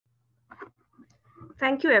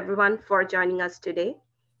Thank you everyone for joining us today.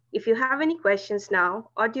 If you have any questions now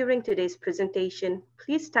or during today's presentation,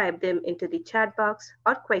 please type them into the chat box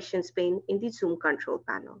or questions pane in the Zoom control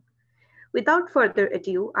panel. Without further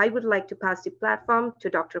ado, I would like to pass the platform to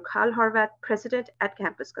Dr. Carl Horvath, President at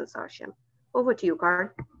Campus Consortium. Over to you, Carl.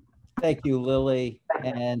 Thank you, Lily,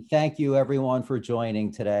 and thank you everyone for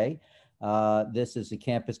joining today. This is the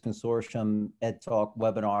Campus Consortium EdTalk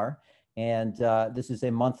webinar, and this is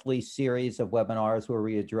a monthly series of webinars where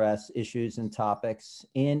we address issues and topics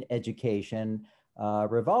in education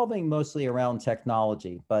revolving mostly around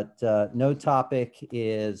technology, but no topic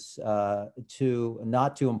is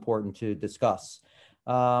not too important to discuss.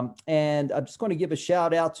 And I'm just going to give a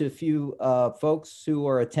shout out to a few folks who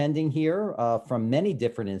are attending here from many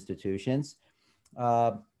different institutions,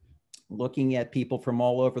 looking at people from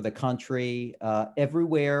all over the country,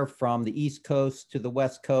 everywhere from the East Coast to the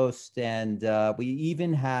West Coast. And we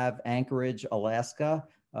even have Anchorage, Alaska,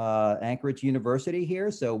 Anchorage University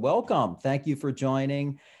here. So welcome. Thank you for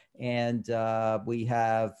joining. And we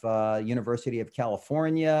have University of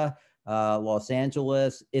California, Los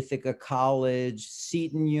Angeles, Ithaca College,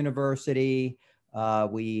 Seton University.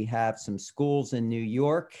 We have some schools in New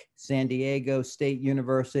York, San Diego State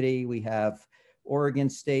University. We have Oregon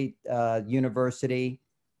State University,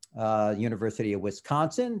 University of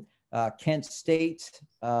Wisconsin, Kent State,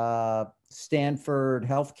 Stanford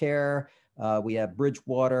Healthcare. We have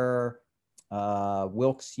Bridgewater,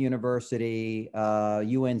 Wilkes University,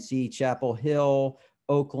 UNC Chapel Hill,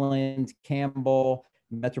 Oakland, Campbell,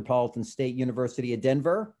 Metropolitan State University of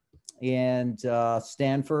Denver, and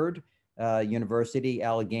Stanford University,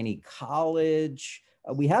 Allegheny College.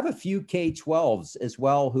 We have a few K-12s as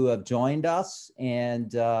well who have joined us,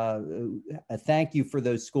 and thank you for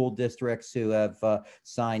those school districts who have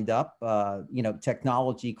signed up. You know,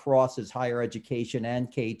 technology crosses higher education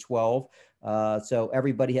and K-12, so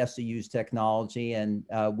everybody has to use technology, and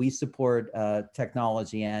we support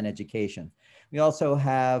technology and education. We also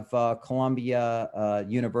have Columbia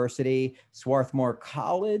University, Swarthmore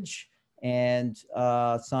College, and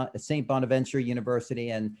St. Bonaventure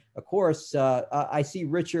University. And of course, I see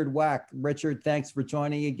Richard Wack. Richard, thanks for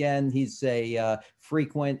joining again. He's a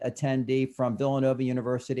frequent attendee from Villanova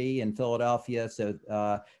University in Philadelphia. So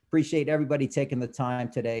appreciate everybody taking the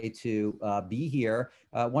time today to be here.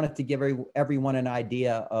 Wanted to give everyone an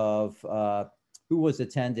idea of who was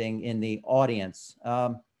attending in the audience.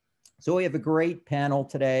 So we have a great panel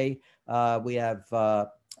today. We have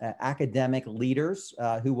academic leaders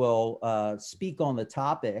who will speak on the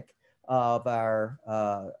topic of our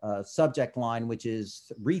subject line, which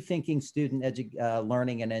is Rethinking Student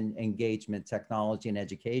Learning and Engagement, Technology and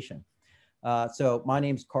Education. So my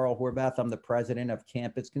name is Carl Horvath. I'm the president of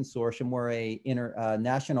Campus Consortium. We're a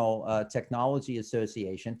national technology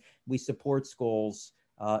association. We support schools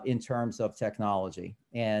in terms of technology.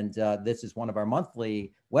 And this is one of our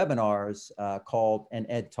monthly webinars called an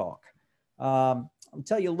EdTalk. I'll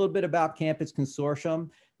tell you a little bit about Campus Consortium.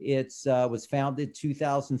 It was founded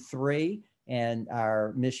 2003, and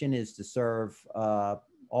our mission is to serve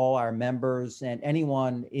all our members and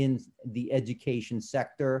anyone in the education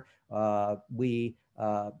sector. We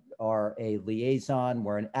are a liaison,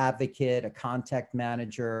 we're an advocate, a contact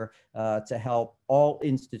manager to help all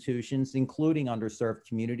institutions, including underserved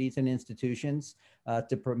communities and institutions,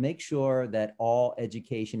 to make sure that all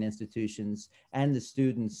education institutions and the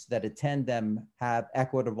students that attend them have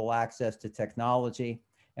equitable access to technology.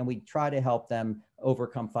 And we try to help them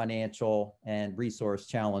overcome financial and resource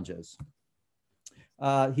challenges.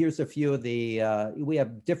 Here's a few of the, we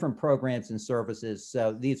have different programs and services.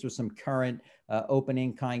 So these are some current open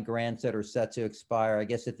in-kind grants that are set to expire, I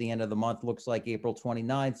guess at the end of the month, looks like April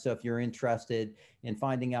 29th. So if you're interested in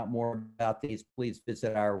finding out more about these, please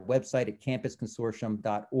visit our website at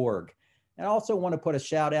campusconsortium.org. And I also want to put a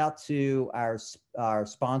shout out to our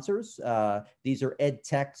sponsors. These are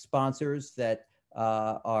EdTech sponsors that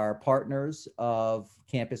are partners of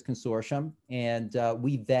Campus Consortium, and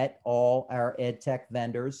we vet all our EdTech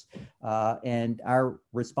vendors, and our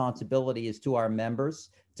responsibility is to our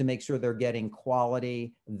members to make sure they're getting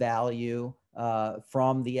quality value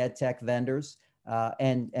from the EdTech vendors.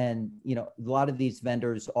 And you know, a lot of these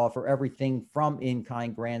vendors offer everything from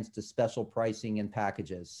in-kind grants to special pricing and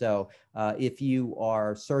packages. So if you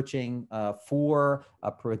are searching for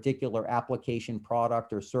a particular application,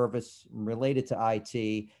 product, or service related to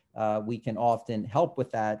IT, we can often help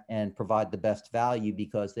with that and provide the best value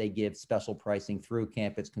because they give special pricing through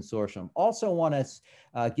Campus Consortium. Also want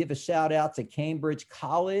to give a shout out to Cambridge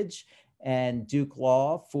College and Duke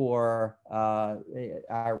Law for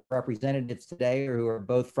our representatives today, who are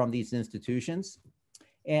both from these institutions.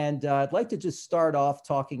 And I'd like to just start off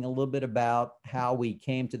talking a little bit about how we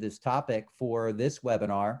came to this topic for this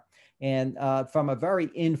webinar. And from a very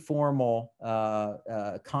informal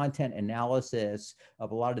content analysis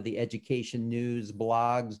of a lot of the education news,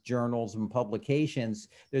 blogs, journals, and publications,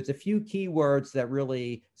 there's a few keywords that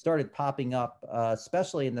really started popping up,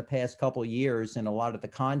 especially in the past couple of years in a lot of the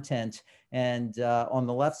content. And on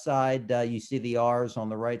the left side, you see the R's. On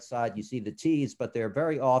the right side, you see the T's, but they're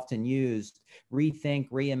very often used: rethink,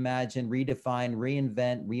 reimagine, redefine,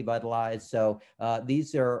 reinvent, revitalize. So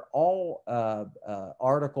these are all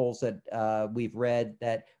articles that we've read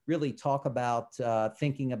that really talk about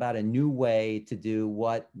thinking about a new way to do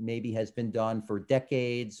what maybe has been done for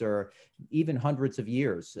decades or even hundreds of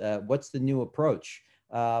years. What's the new approach?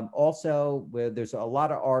 Also, where there's a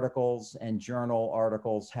lot of articles and journal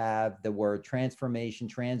articles have the word transformation,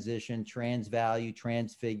 transition, transvalue,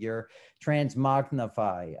 transfigure,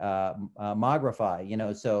 transmagnify,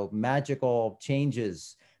 magnify, so magical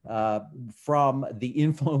changes from the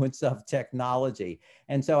influence of technology.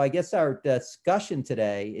 And so I guess our discussion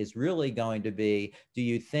today is really going to be, do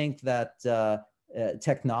you think that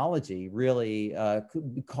technology really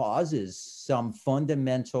causes some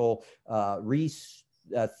fundamental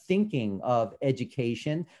thinking of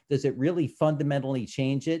education? Does it really fundamentally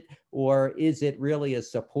change it, or is it really a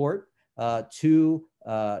support to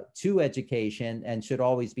education and should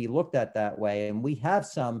always be looked at that way? And we have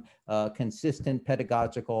some consistent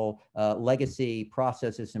pedagogical legacy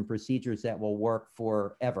processes and procedures that will work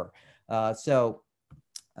forever. So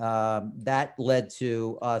that led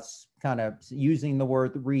to us kind of using the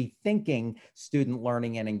word rethinking student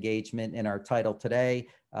learning and engagement in our title today.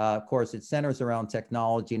 Of course, it centers around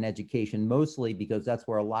technology and education mostly because that's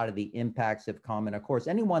where a lot of the impacts have come. And of course,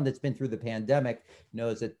 anyone that's been through the pandemic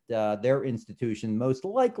knows that their institution most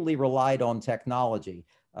likely relied on technology.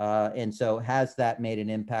 And so has that made an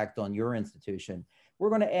impact on your institution? We're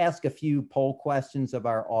going to ask a few poll questions of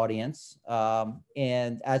our audience.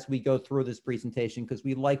 And as we go through this presentation, because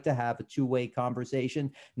we like to have a two-way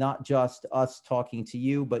conversation, not just us talking to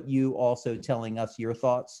you, but you also telling us your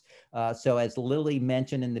thoughts. So as Lily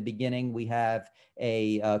mentioned in the beginning, we have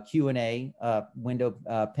a Q&A window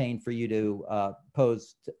pane for you to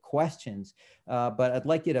pose questions. But I'd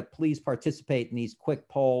like you to please participate in these quick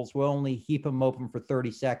polls. We'll only keep them open for 30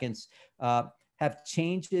 seconds. Have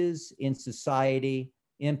changes in society,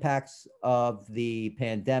 impacts of the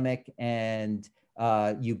pandemic, and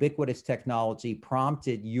ubiquitous technology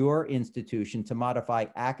prompted your institution to modify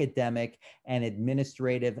academic and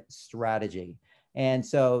administrative strategy? And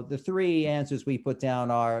so the three answers we put down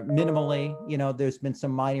are minimally, there's been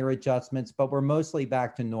some minor adjustments, but we're mostly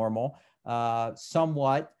back to normal,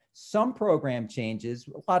 somewhat, some program changes,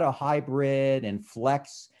 a lot of hybrid and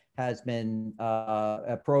flex has been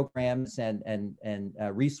programs and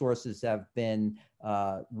resources have been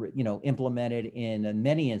implemented in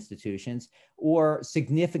many institutions, or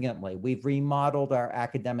significantly, we've remodeled our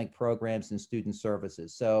academic programs and student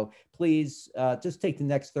services. So please just take the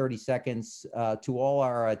next 30 seconds to all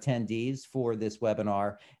our attendees for this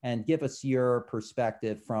webinar and give us your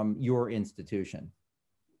perspective from your institution.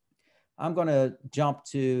 I'm going to jump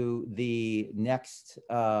to the next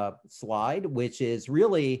slide, which is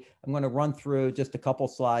really, I'm going to run through just a couple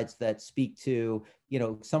slides that speak to,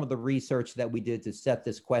 some of the research that we did to set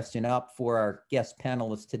this question up for our guest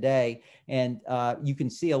panelists today. And you can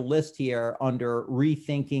see a list here under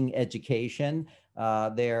Rethinking Education.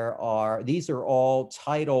 These are all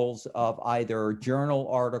titles of either journal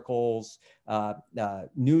articles,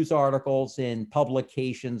 news articles in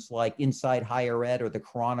publications like Inside Higher Ed or the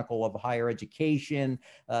Chronicle of Higher Education.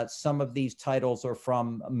 Some of these titles are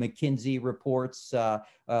from McKinsey reports,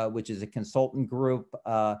 which is a consultant group,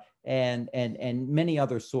 and many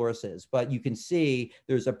other sources. But you can see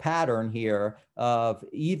there's a pattern here of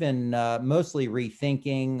even mostly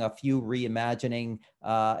rethinking, a few reimagining,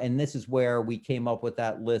 and this is where we came up with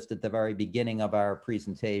that list at the very beginning of our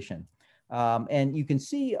presentation. And you can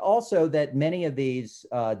see also that many of these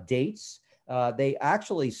dates, they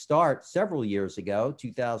actually start several years ago,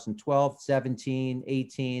 2012, 17,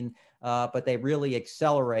 18, but they really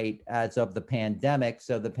accelerate as of the pandemic.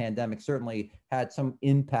 So the pandemic certainly had some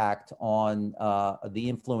impact on the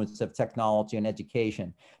influence of technology and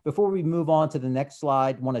education. Before we move on to the next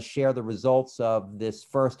slide, I want to share the results of this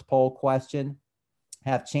first poll question.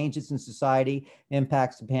 Have changes in society,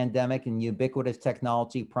 impacts the pandemic, and ubiquitous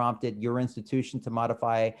technology prompted your institution to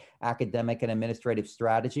modify academic and administrative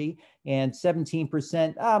strategy? And 17%,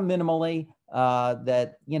 minimally,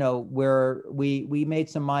 that, you know, where we made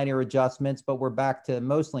some minor adjustments, but we're back to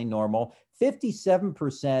mostly normal.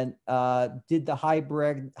 57% did the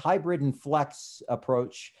hybrid and flex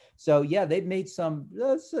approach. So yeah, they've made some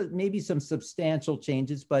maybe some substantial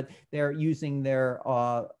changes, but they're using their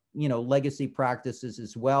legacy practices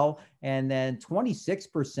as well. And then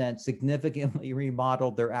 26% significantly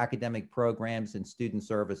remodeled their academic programs and student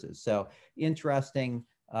services. So interesting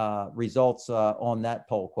results on that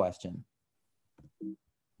poll question.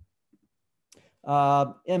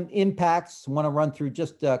 Impacts, want to run through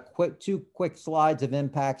just two quick slides of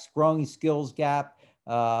impacts. Growing skills gap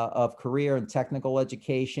of career and technical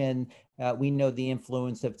education. We know the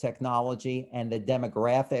influence of technology, and the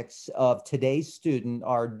demographics of today's student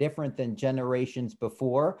are different than generations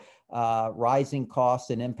before. Rising costs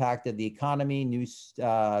and impact of the economy, new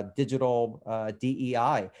digital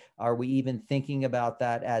DEI. Are we even thinking about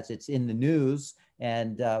that as it's in the news?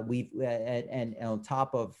 And and on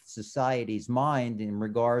top of society's mind in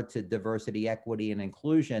regard to diversity, equity, and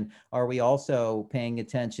inclusion, are we also paying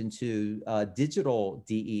attention to digital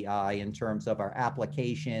DEI in terms of our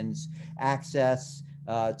applications, access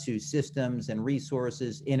to systems and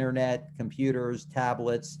resources, internet, computers,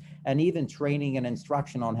 tablets, and even training and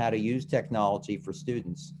instruction on how to use technology for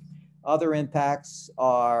students? Other impacts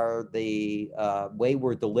are the way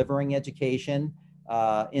we're delivering education,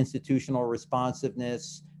 institutional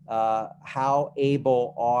responsiveness, how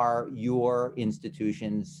able are your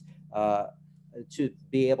institutions to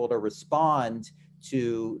be able to respond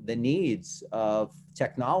to the needs of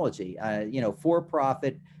technology?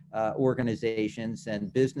 For-profit organizations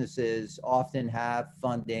and businesses often have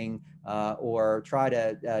funding or try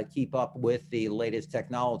to keep up with the latest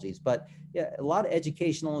technologies. But yeah, a lot of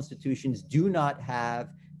educational institutions do not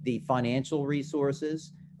have the financial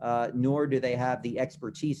resources, nor do they have the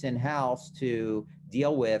expertise in-house to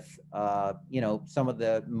deal with, some of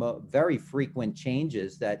the very frequent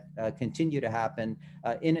changes that continue to happen.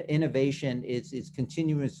 Innovation is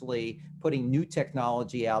continuously putting new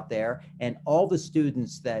technology out there, and all the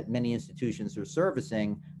students that many institutions are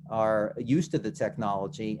servicing are used to the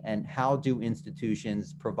technology. And how do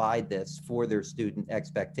institutions provide this for their student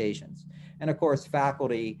expectations? And of course,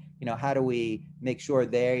 faculty, how do we make sure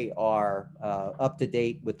they are up to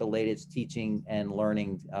date with the latest teaching and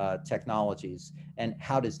learning technologies? And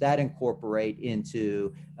how does that incorporate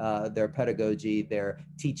into their pedagogy, their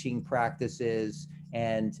teaching practices,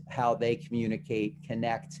 and how they communicate,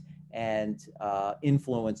 connect, and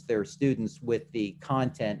influence their students with the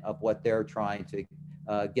content of what they're trying to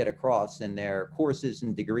get across in their courses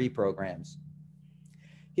and degree programs?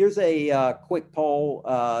 Here's a quick poll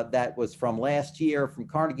that was from last year from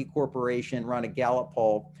Carnegie Corporation, run a Gallup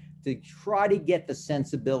poll to try to get the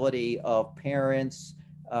sensibility of parents,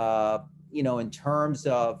 in terms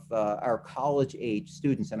of our college age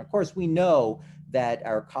students. And of course, we know that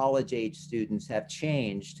our college age students have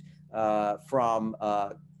changed from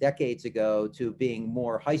decades ago to being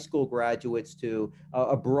more high school graduates to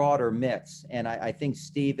a broader mix. And I think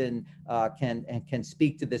Stephen can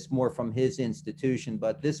speak to this more from his institution,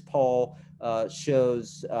 but this poll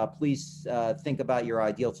shows, please think about your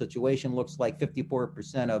ideal situation. Looks like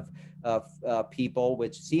 54% of people,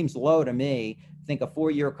 which seems low to me, think a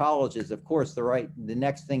four-year college is, of course, the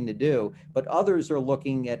next thing to do, but others are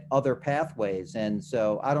looking at other pathways. And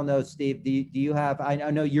so I don't know, Steve, do you have, I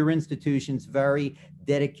know your institution's very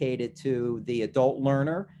dedicated to the adult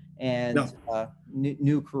learner and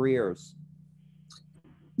new careers.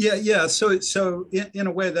 Yeah. So in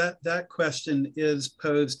a way that question is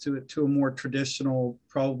posed to a more traditional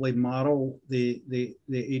probably model, the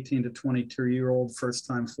 18 to 22-year-old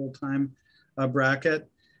first-time full-time bracket.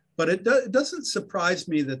 But it doesn't surprise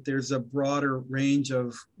me that there's a broader range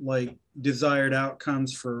of desired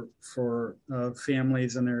outcomes for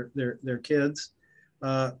families and their kids.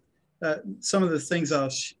 Some of the things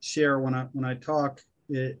I'll share when I talk,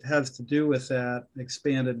 it has to do with that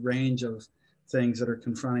expanded range of things that are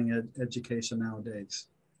confronting education nowadays.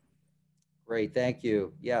 Great, thank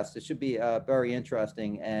you. Yes, it should be very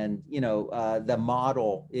interesting, and the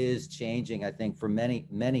model is changing, I think, for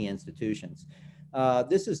many institutions.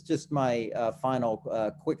 This is just my final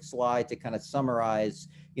quick slide to kind of summarize,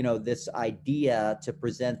 this idea, to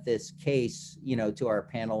present this case, to our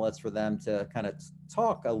panelists for them to kind of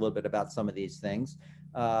talk a little bit about some of these things.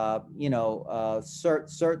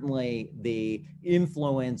 certainly the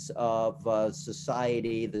influence of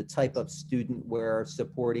society, the type of student we're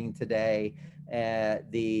supporting today,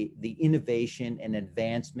 the innovation and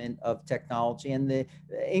advancement of technology, and the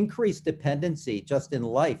increased dependency just in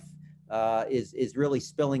life is really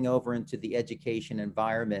spilling over into the education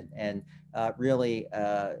environment, and really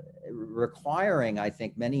requiring, I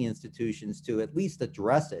think, many institutions to at least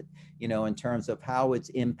address it, in terms of how it's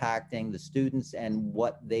impacting the students and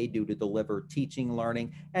what they do to deliver teaching,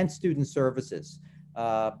 learning, and student services.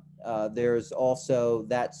 There's also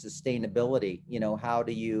that sustainability. How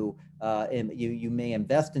do you may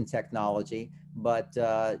invest in technology, but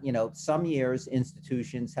some years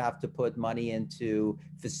institutions have to put money into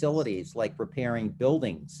facilities like repairing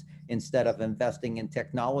buildings instead of investing in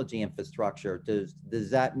technology infrastructure. Does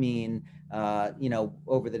that mean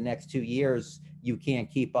over the next 2 years you can't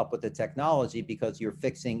keep up with the technology because you're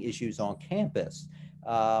fixing issues on campus?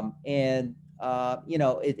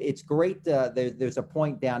 It's great. There's a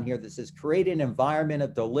point down here that says create an environment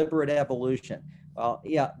of deliberate evolution. Well,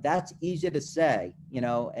 yeah, that's easy to say,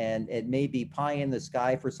 and it may be pie in the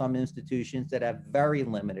sky for some institutions that have very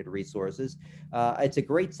limited resources. It's a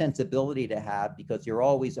great sensibility to have because you're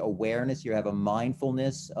always awareness, you have a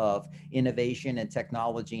mindfulness of innovation and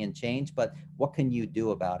technology and change, but what can you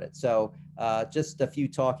do about it? So just a few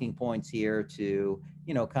talking points here to,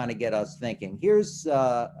 kind of get us thinking. Here's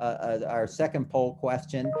our second poll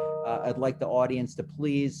question. I'd like the audience to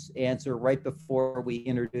please answer right before we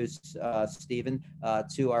introduce Stephen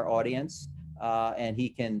to our audience, and he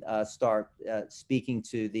can start speaking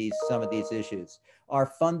to some of these issues. Are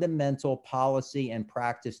fundamental policy and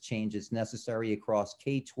practice changes necessary across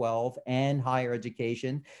K-12 and higher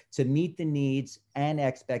education to meet the needs and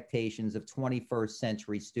expectations of 21st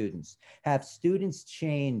century students? Have students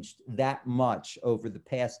changed that much over the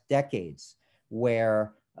past decades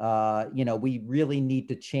where we really need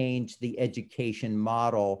to change the education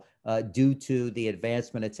model due to the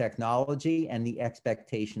advancement of technology and the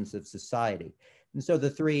expectations of society? And so the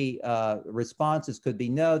three responses could be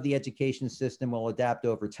no, the education system will adapt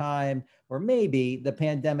over time, or maybe the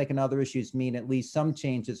pandemic and other issues mean at least some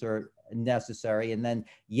changes are necessary. And then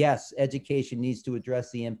yes, education needs to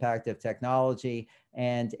address the impact of technology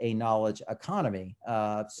and a knowledge economy.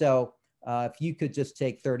 If you could just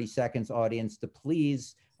take 30 seconds, audience, to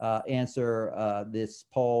please answer this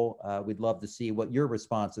poll. We'd love to see what your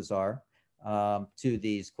responses are to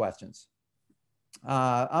these questions.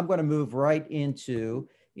 I'm going to move right into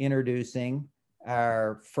introducing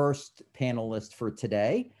our first panelist for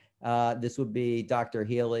today. This would be Dr.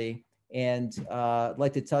 Healy, and I'd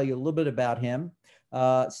like to tell you a little bit about him.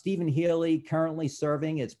 Stephen Healy, currently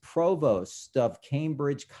serving as provost of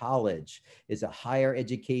Cambridge College, is a higher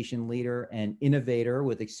education leader and innovator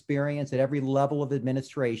with experience at every level of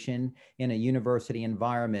administration in a university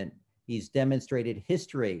environment. He's demonstrated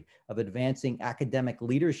history of advancing academic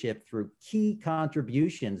leadership through key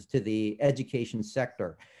contributions to the education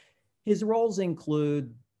sector. His roles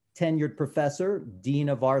include tenured professor, dean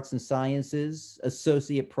of arts and sciences,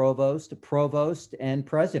 associate provost, provost, and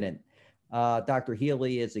president. Dr.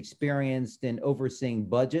 Healy is experienced in overseeing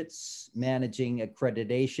budgets, managing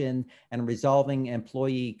accreditation, and resolving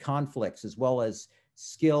employee conflicts, as well as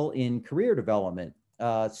skill in career development,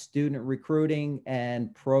 student recruiting,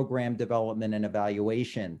 and program development and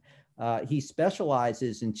evaluation. He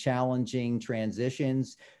specializes in challenging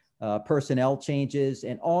transitions, personnel changes,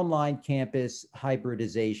 and online campus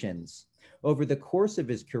hybridizations. Over the course of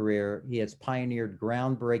his career, he has pioneered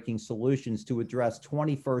groundbreaking solutions to address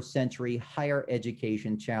 21st century higher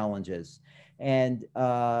education challenges. And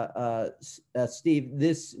Steve,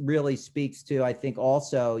 this really speaks to, I think,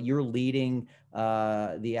 also you're leading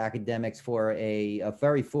the academics for a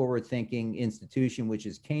very forward-thinking institution, which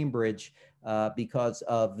is Cambridge, because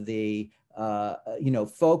of the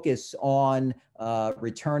focus on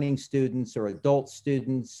returning students or adult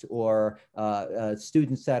students or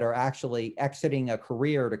students that are actually exiting a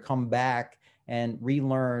career to come back and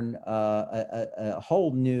relearn a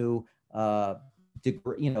whole new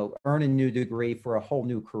degree, earn a new degree for a whole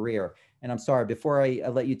new career. And I'm sorry, before I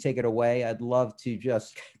let you take it away, I'd love to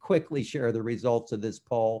just quickly share the results of this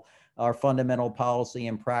poll. Are fundamental policy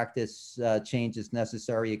and practice changes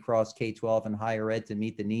necessary across K-12 and higher ed to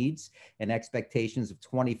meet the needs and expectations of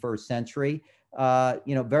 21st century?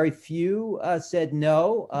 Very few said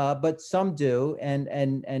no, but some do, and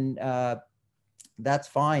that's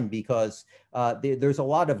fine because there's a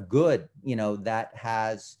lot of good,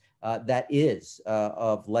 that is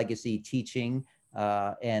of legacy teaching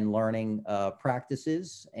and learning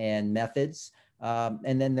practices and methods.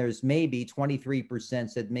 And then there's maybe 23%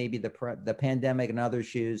 said maybe the pandemic and other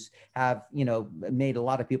issues have, made a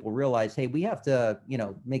lot of people realize, hey, we have to,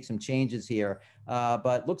 make some changes here.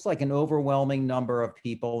 But looks like an overwhelming number of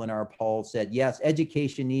people in our poll said, yes,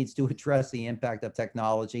 education needs to address the impact of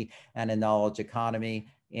technology and a knowledge economy.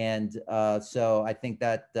 And so I think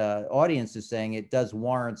that the audience is saying it does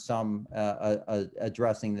warrant some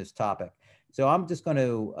addressing this topic. So I'm just going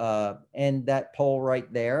to end that poll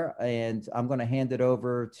right there, and I'm going to hand it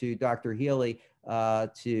over to Dr. Healy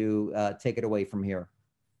to take it away from here.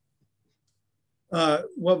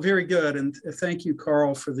 Well, very good. And thank you,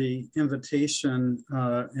 Carl, for the invitation.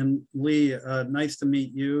 And Lee, nice to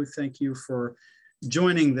meet you. Thank you for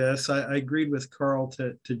joining this. I agreed with Carl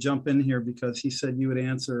to jump in here because he said you would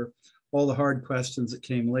answer all the hard questions that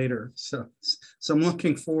came later. So I'm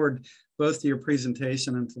looking forward both to your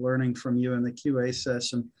presentation and to learning from you in the QA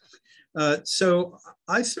session. So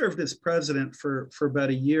I served as president for about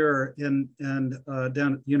a year down at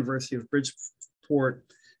the University of Bridgeport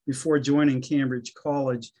before joining Cambridge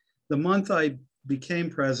College. The month I became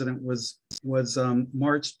president was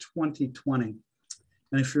March 2020.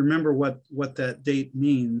 And if you remember what that date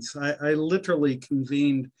means, I literally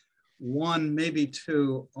convened one, maybe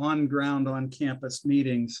two on-ground, on-campus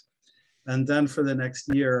meetings. And then for the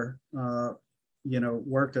next year,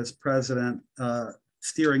 worked as president,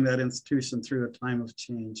 steering that institution through a time of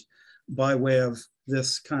change by way of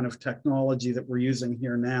this kind of technology that we're using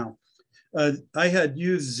here now. I had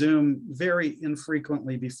used Zoom very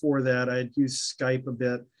infrequently before that. I had used Skype a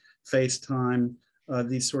bit, FaceTime,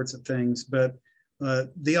 these sorts of things. But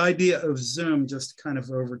the idea of Zoom just kind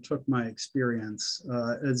of overtook my experience.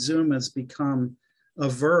 Zoom has become a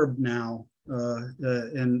verb now.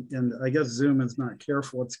 And I guess Zoom is not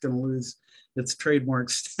careful, it's going to lose its trademark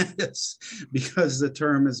status because the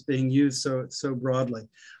term is being used so broadly.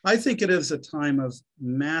 I think it is a time of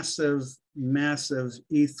massive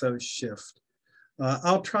ethos shift.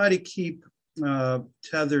 I'll try to keep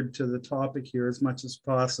tethered to the topic here as much as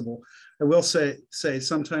possible. I will say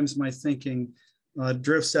sometimes my thinking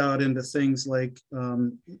drifts out into things like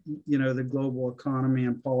the global economy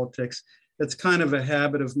and politics. It's kind of a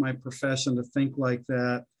habit of my profession to think like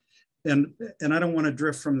that. And I don't want to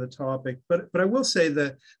drift from the topic, but I will say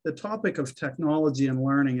that the topic of technology and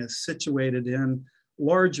learning is situated in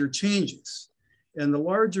larger changes. And the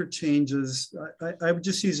larger changes, I would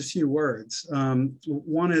just use a few words.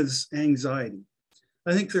 One is anxiety.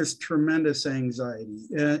 I think there's tremendous anxiety,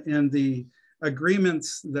 and the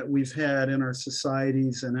agreements that we've had in our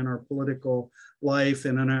societies and in our political life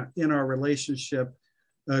and in our relationship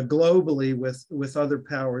globally with other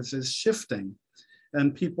powers is shifting,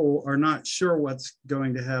 and people are not sure what's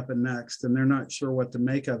going to happen next, and they're not sure what to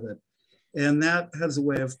make of it. And that has a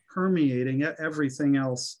way of permeating everything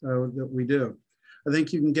else that we do. I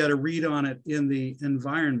think you can get a read on it in the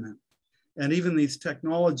environment. And even these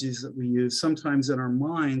technologies that we use, sometimes in our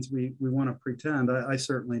minds, we want to pretend, I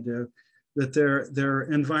certainly do, that they're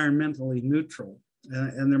environmentally neutral,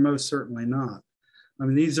 and they're most certainly not. I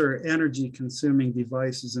mean, these are energy consuming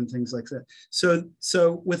devices and things like that.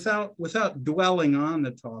 So without dwelling on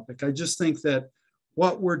the topic, I just think that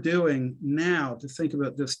what we're doing now to think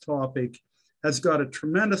about this topic has got a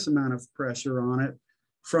tremendous amount of pressure on it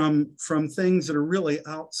from things that are really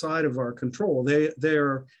outside of our control.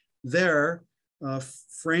 They're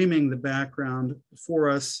framing the background for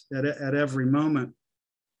us at every moment.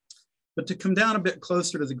 But to come down a bit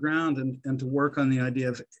closer to the ground and to work on the idea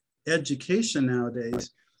of education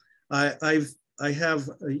nowadays, I have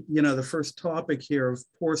the first topic here of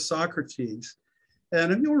poor Socrates.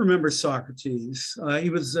 And if you'll remember Socrates, he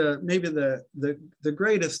was maybe the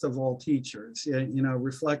greatest of all teachers,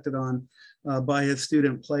 reflected on by his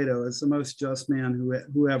student Plato as the most just man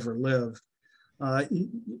who ever lived.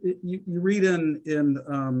 You read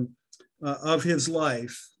of his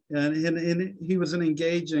life, and he was an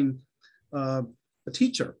engaging a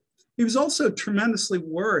teacher. He was also tremendously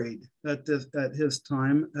worried at his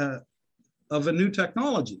time of a new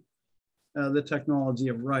technology, the technology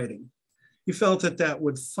of writing. He felt that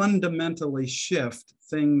would fundamentally shift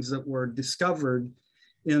things that were discovered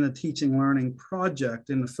in a teaching learning project,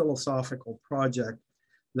 in the philosophical project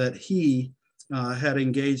that he had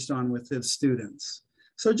engaged on with his students.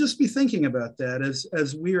 So just be thinking about that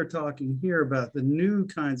as we are talking here about the new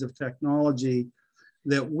kinds of technology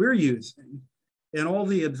that we're using and all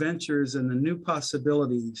the adventures and the new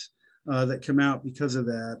possibilities that come out because of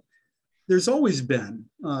that. There's always been,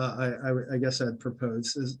 I guess I'd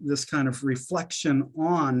propose, this kind of reflection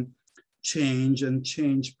on change and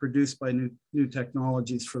change produced by new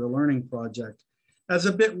technologies for the learning project as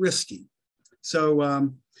a bit risky.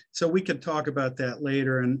 So we could talk about that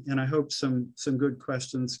later, and I hope some good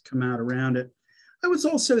questions come out around it. I was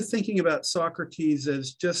also thinking about Socrates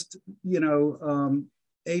as just,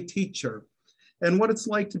 a teacher and what it's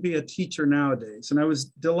like to be a teacher nowadays. And I was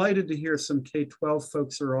delighted to hear some K-12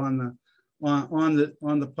 folks are on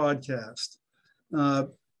the podcast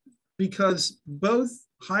because both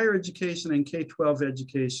higher education and K-12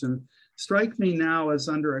 education strike me now as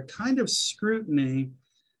under a kind of scrutiny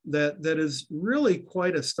that is really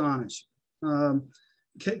quite astonishing.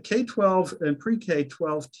 K-12 and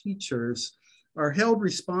pre-K-12 teachers are held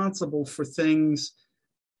responsible for things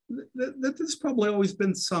that there's probably always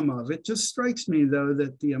been some of. It just strikes me, though,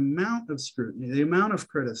 that the amount of scrutiny, the amount of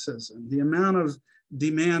criticism, the amount of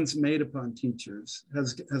demands made upon teachers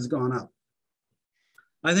has gone up.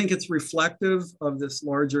 I think it's reflective of this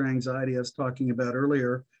larger anxiety I was talking about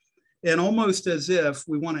earlier, and almost as if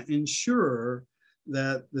we want to ensure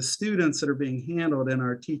that the students that are being handled in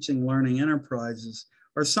our teaching learning enterprises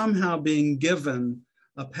are somehow being given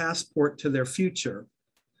a passport to their future.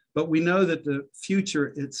 But we know that the future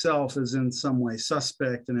itself is in some way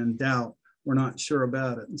suspect and in doubt. We're not sure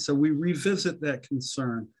about it. And so we revisit that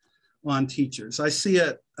concern on teachers. I see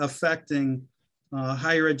it affecting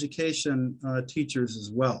higher education teachers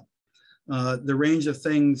as well. The range of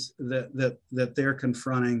things that they're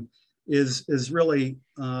confronting is really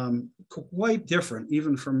quite different,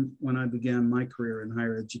 even from when I began my career in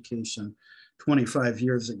higher education 25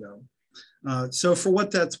 years ago. So for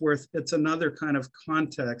what that's worth, it's another kind of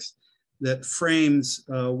context that frames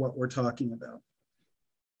what we're talking about.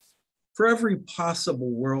 For every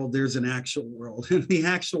possible world, there's an actual world. And the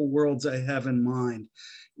actual worlds I have in mind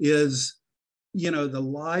is, the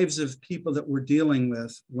lives of people that we're dealing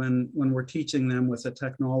with when we're teaching them with a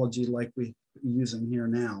technology like we're using here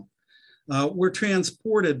now. We're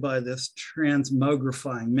transported by this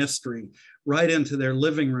transmogrifying mystery right into their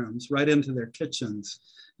living rooms, right into their kitchens,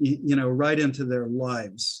 right into their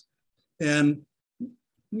lives. And,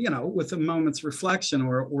 with a moment's reflection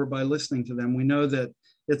or by listening to them, we know that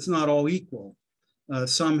it's not all equal.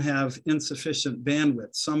 Some have insufficient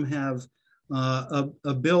bandwidth. Some have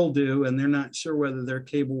a bill due and they're not sure whether their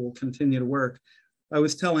cable will continue to work. I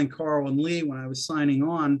was telling Carl and Lee when I was signing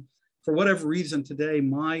on, for whatever reason today,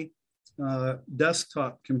 my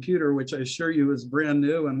desktop computer, which I assure you is brand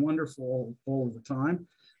new and wonderful all of the time,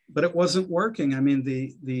 but it wasn't working. I mean,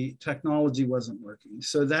 the technology wasn't working.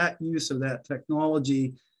 So that use of that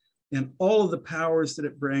technology and all of the powers that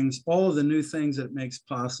it brings, all of the new things that it makes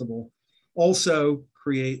possible, also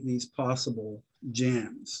create these possible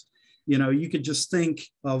jams. You could just think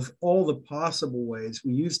of all the possible ways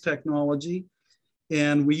we use technology,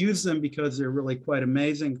 and we use them because they're really quite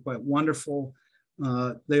amazing, quite wonderful.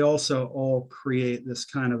 They also all create this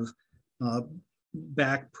kind of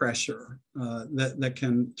back pressure that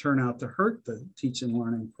can turn out to hurt the teaching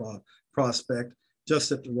learning prospect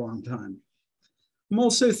just at the wrong time. I'm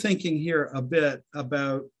also thinking here a bit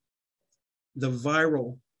about the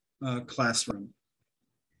viral classroom.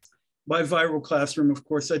 By viral classroom, of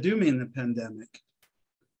course, I do mean the pandemic.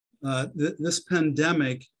 This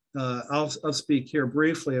pandemic, I'll speak here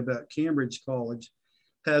briefly about Cambridge College,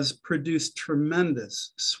 has produced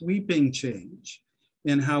tremendous sweeping change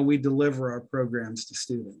in how we deliver our programs to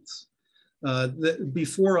students.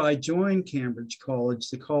 Before I joined Cambridge College,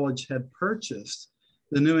 the college had purchased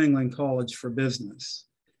the New England College for Business.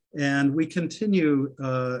 And we continue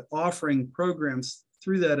offering programs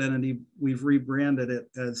through that entity. We've rebranded it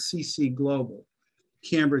as CC Global,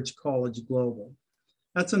 Cambridge College Global.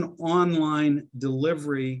 That's an online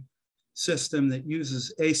delivery system that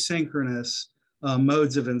uses asynchronous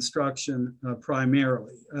modes of instruction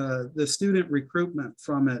primarily. The student recruitment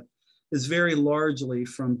from it is very largely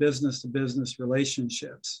from business to business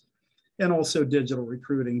relationships and also digital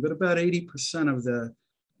recruiting, but about 80% of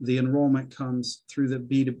the enrollment comes through the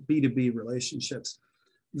B2B relationships.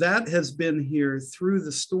 That has been here through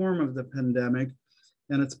the storm of the pandemic,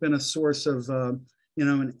 and it's been a source of,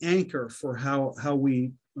 an anchor for how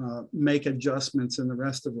we make adjustments in the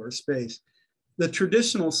rest of our space. The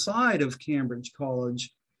traditional side of Cambridge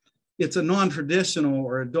College, it's a non-traditional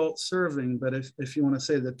or adult serving, but if you want to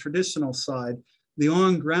say the traditional side, the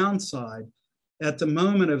on-ground side, at the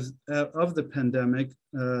moment of the pandemic,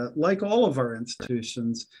 like all of our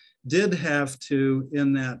institutions, did have to,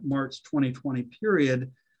 in that March 2020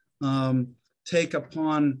 period, take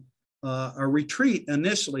upon a retreat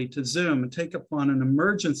initially to Zoom and take upon an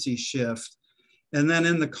emergency shift. And then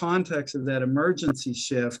in the context of that emergency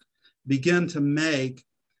shift, begin to make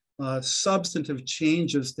substantive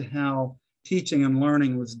changes to how teaching and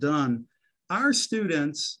learning was done. our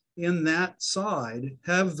students in that side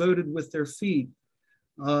have voted with their feet.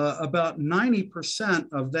 About 90%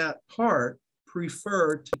 of that part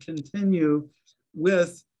prefer to continue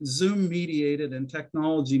with Zoom mediated and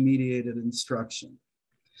technology mediated instruction.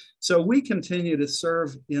 So we continue to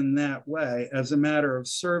serve in that way as a matter of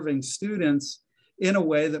serving students in a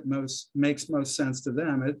way that makes most sense to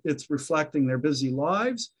them. It's reflecting their busy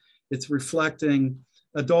lives. It's reflecting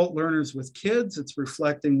adult learners with kids. It's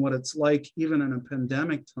reflecting what it's like, even in a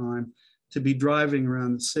pandemic time, to be driving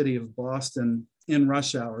around the city of Boston in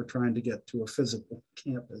rush hour trying to get to a physical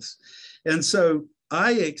campus. And so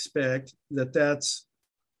I expect that that's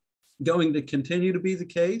going to continue to be the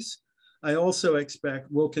case. I also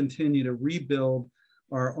expect we'll continue to rebuild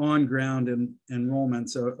our on-ground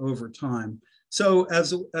enrollments over time. So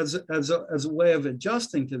as a way of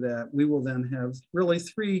adjusting to that, we will then have really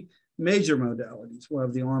three major modalities. We'll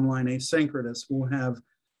have the online asynchronous, we'll have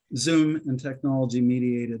Zoom and technology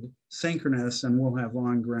mediated synchronous, and we'll have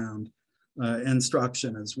on-ground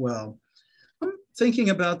instruction as well. I'm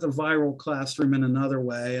thinking about the viral classroom in another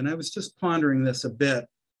way, and I was just pondering this a bit,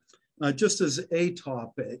 just as a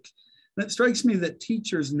topic. And it strikes me that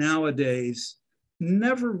teachers nowadays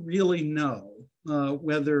never really know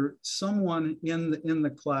whether someone in the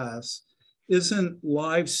class isn't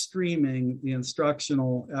live streaming the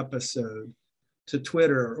instructional episode to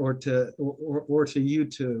Twitter or to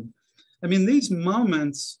YouTube. I mean, these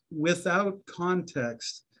moments without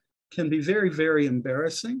context can be very, very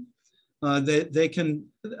embarrassing. They can,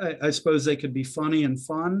 I suppose they could be funny and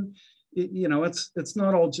fun. It's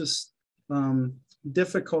not all just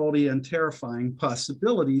difficulty and terrifying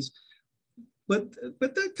possibilities, but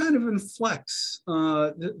that kind of inflects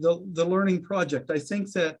the learning project. I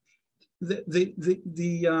think that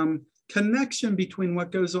the connection between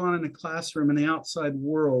what goes on in a classroom and the outside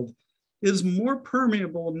world is more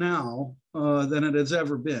permeable now than it has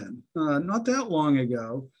ever been. Not that long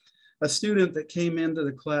ago, a student that came into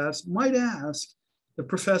the class might ask the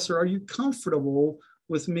professor, "Are you comfortable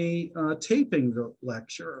with me taping the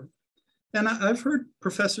lecture?" And I've heard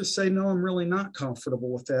professors say, "No, I'm really not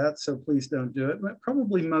comfortable with that, so please don't do it." But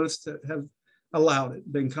probably most have allowed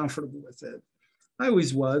it, been comfortable with it. I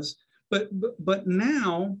always was, but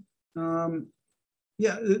now,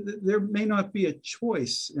 there may not be a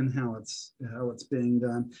choice in how it's being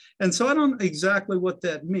done. And so I don't know exactly what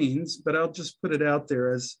that means, but I'll just put it out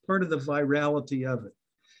there as part of the virality of it.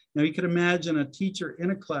 Now you could imagine a teacher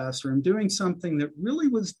in a classroom doing something that really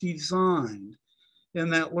was designed in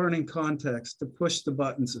that learning context to push the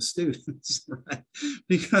buttons of students, right?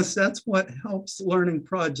 Because that's what helps the learning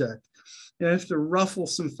project. You have to ruffle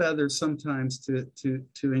some feathers sometimes to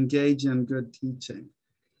engage in good teaching.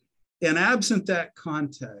 And absent that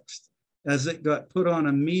context, as it got put on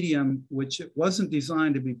a medium which it wasn't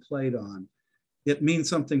designed to be played on, it means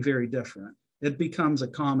something very different. It becomes a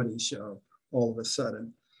comedy show all of a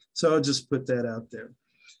sudden. So I'll just put that out there.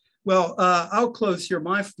 Well, I'll close here.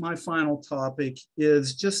 My final topic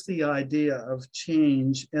is just the idea of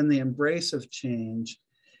change and the embrace of change.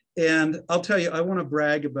 And I'll tell you, I want to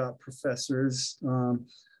brag about professors.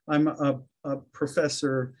 I'm a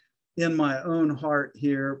professor in my own heart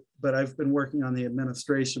here, but I've been working on the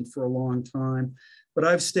administration for a long time. But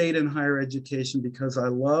I've stayed in higher education because I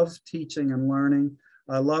love teaching and learning.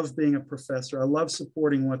 I love being a professor. I love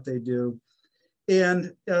supporting what they do.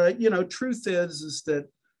 And, truth is that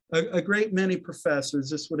a great many professors,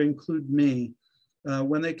 this would include me,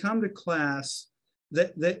 when they come to class,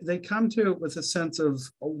 they come to it with a sense of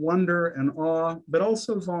wonder and awe, but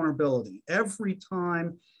also vulnerability. Every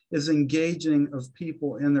time is engaging of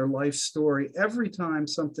people in their life story. Every time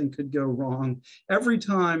something could go wrong, every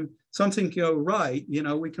time something can go right,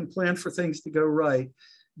 we can plan for things to go right,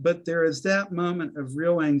 but there is that moment of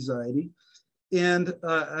real anxiety. And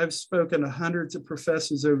I've spoken to hundreds of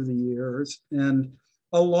professors over the years, and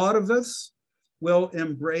a lot of us will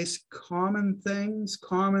embrace common things,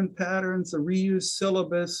 common patterns, a reused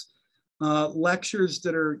syllabus, lectures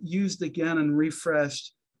that are used again and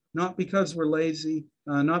refreshed, not because we're lazy,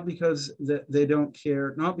 not because they don't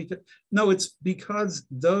care, it's because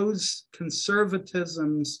those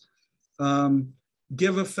conservatisms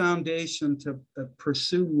give a foundation to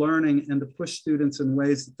pursue learning and to push students in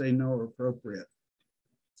ways that they know are appropriate.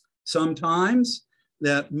 Sometimes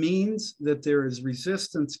that means that there is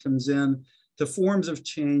resistance comes in to forms of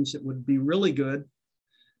change that would be really good.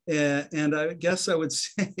 And I guess I would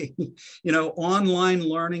say, online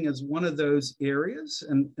learning is one of those areas,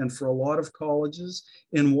 and for a lot of colleges,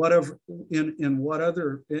 in whatever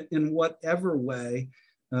way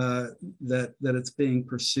that it's being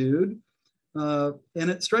pursued. And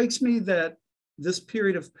it strikes me that this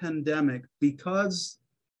period of pandemic, because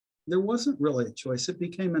there wasn't really a choice, it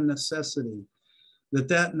became a necessity.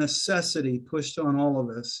 That necessity pushed on all of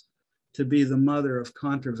us to be the mother of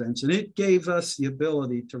contravention. It gave us the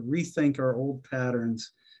ability to rethink our old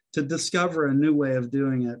patterns, to discover a new way of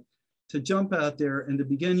doing it, to jump out there and to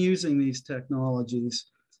begin using these technologies.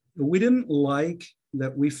 We didn't like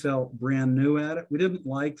that we felt brand new at it. We didn't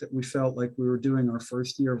like that we felt like we were doing our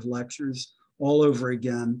first year of lectures all over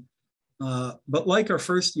again. But like our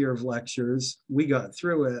first year of lectures, we got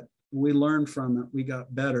through it, we learned from it, we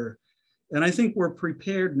got better. And I think we're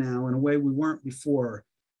prepared now in a way we weren't before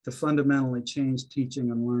to fundamentally change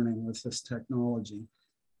teaching and learning with this technology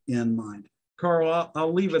in mind. Carl,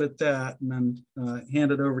 I'll leave it at that and then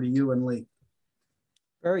hand it over to you and Lee.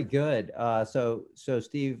 Very good. So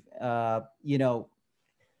Steve, you know,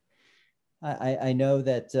 I know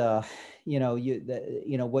that you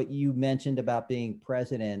know what you mentioned about being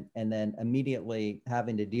president and then immediately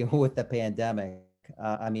having to deal with the pandemic.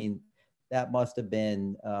 I mean, that must have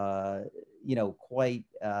been you know, quite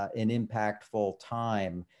an impactful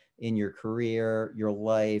time in your career, your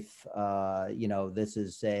life. You know, this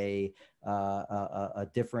is a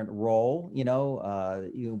different role, you know,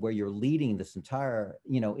 where you're leading this entire,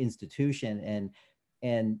 you know, institution.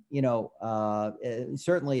 And you know,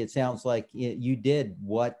 certainly it sounds like you did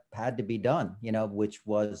what had to be done, you know, which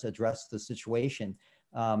was address the situation.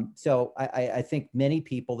 So I think many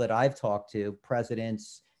people that I've talked to,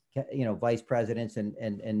 presidents, you know, vice presidents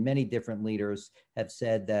and many different leaders have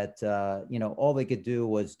said that, you know, all they could do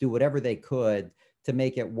was do whatever they could to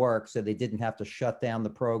make it work so they didn't have to shut down the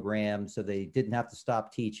program, so they didn't have to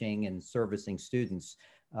stop teaching and servicing students.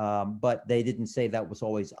 But they didn't say that was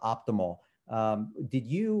always optimal. Did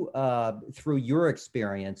you, through your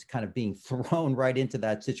experience, kind of being thrown right into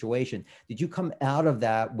that situation, did you come out of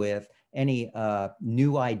that with any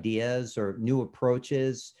new ideas or new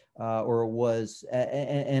approaches, or was,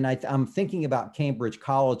 and I'm thinking about Cambridge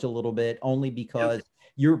College a little bit, only because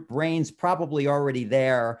your brain's probably already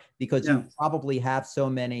there because you probably have so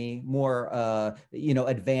many more, you know,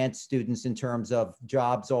 advanced students in terms of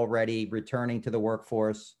jobs already returning to the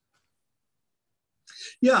workforce.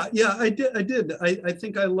 Yeah, I did. I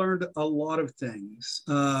think I learned a lot of things.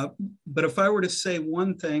 But if I were to say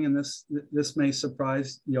one thing, and this may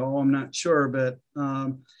surprise y'all, I'm not sure, but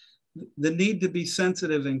the need to be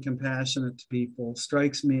sensitive and compassionate to people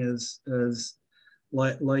strikes me as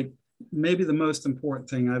like maybe the most important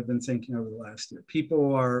thing I've been thinking over the last year.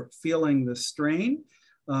 People are feeling the strain.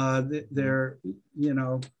 They're, you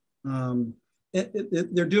know,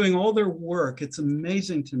 they're doing all their work. It's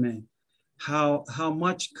amazing to me how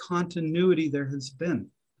much continuity there has been.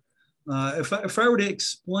 If I were to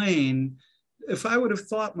explain, if I would have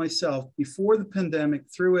thought myself before the pandemic,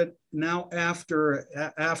 through it, now after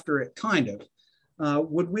it, kind of,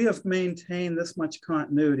 would we have maintained this much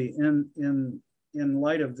continuity in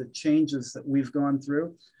light of the changes that we've gone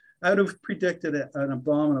through? I would have predicted an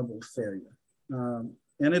abominable failure,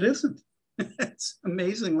 and it isn't. It's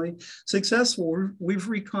amazingly successful. We've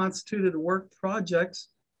reconstituted work projects.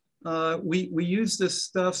 We use this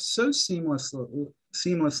stuff so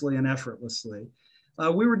seamlessly and effortlessly.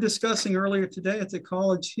 We were discussing earlier today at the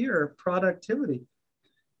college here, productivity.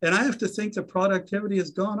 And I have to think the productivity has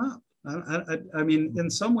gone up. I mean, in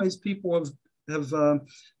some ways, people have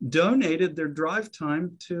donated their drive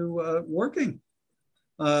time to working.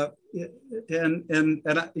 And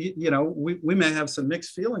you know, we may have some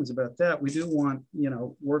mixed feelings about that. We do want, you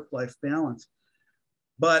know, work-life balance.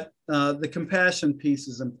 But the compassion piece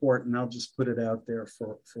is important. I'll just put it out there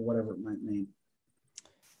for whatever it might mean.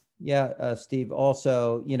 Yeah, Steve,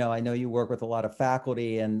 also, you know, I know you work with a lot of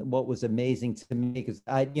faculty, and what was amazing to me, because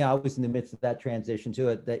I was in the midst of that transition to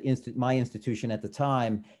it, my institution at the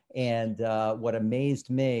time, and what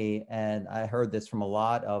amazed me, and I heard this from a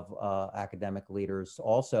lot of academic leaders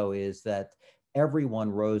also, is that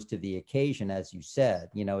everyone rose to the occasion, as you said.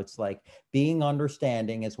 You know, it's like being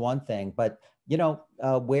understanding is one thing, but you know,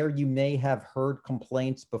 where you may have heard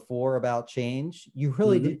complaints before about change, you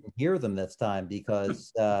really didn't hear them this time,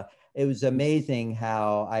 because it was amazing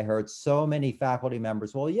how I heard so many faculty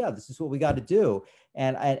members, well, yeah, this is what we got to do.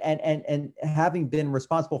 And having been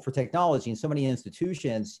responsible for technology in so many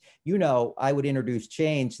institutions, you know, I would introduce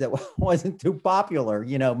change that wasn't too popular,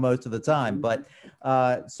 you know, most of the time. But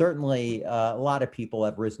certainly a lot of people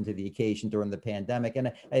have risen to the occasion during the pandemic,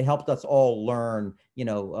 and it helped us all learn, you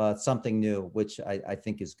know, something new, which I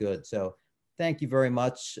think is good. So Thank you very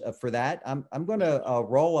much for that. I'm going to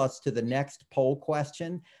roll us to the next poll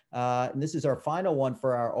question. And this is our final one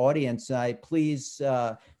for our audience. Please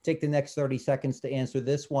take the next 30 seconds to answer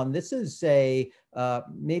this one. This is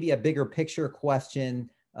maybe a bigger picture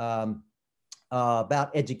question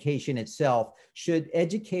about education itself. Should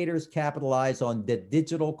educators capitalize on the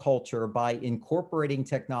digital culture by incorporating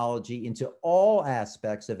technology into all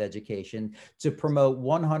aspects of education to promote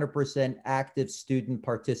 100% active student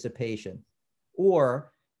participation?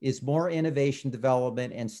 Or is more innovation,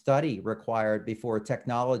 development, and study required before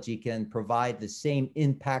technology can provide the same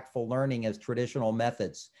impactful learning as traditional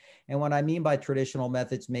methods? And what I mean by traditional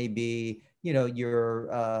methods may be,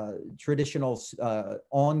 your traditional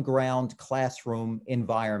on-ground classroom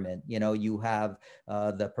environment. You have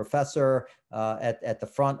the professor at the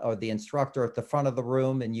front, or the instructor at the front of the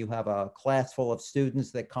room, and you have a class full of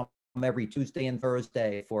students that come every Tuesday and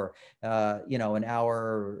Thursday for an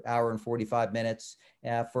hour and 45 minutes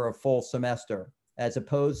for a full semester, as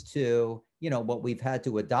opposed to what we've had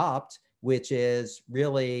to adopt, which is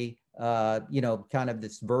really kind of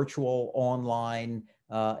this virtual online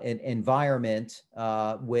environment,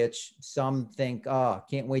 which some think,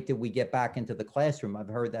 can't wait till we get back into the classroom. I've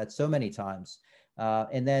heard that so many times.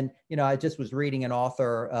 And then, I just was reading an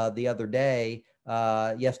author the other day,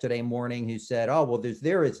 yesterday morning, who said,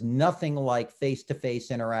 there is nothing like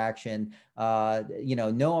face-to-face interaction.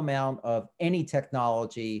 No amount of any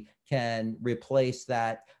technology can replace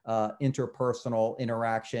that interpersonal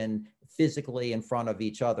interaction physically in front of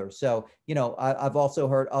each other. So, I've also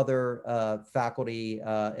heard other faculty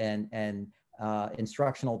and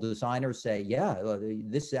instructional designers say,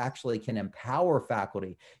 this actually can empower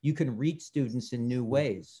faculty. You can reach students in new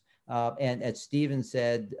ways. And as Stephen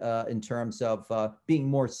said, in terms of being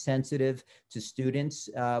more sensitive to students,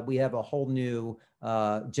 we have a whole new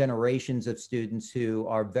generations of students who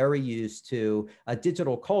are very used to a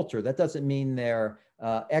digital culture. That doesn't mean they're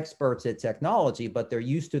experts at technology, but they're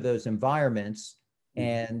used to those environments.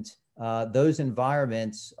 And those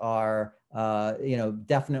environments are,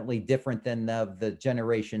 definitely different than the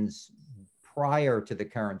generations prior to the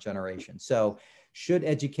current generation. So should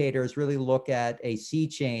educators really look at a sea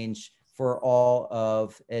change for all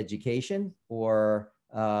of education, or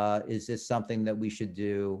is this something that we should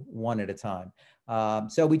do one at a time?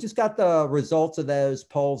 So we just got the results of those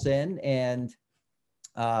polls in, and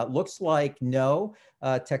looks like no,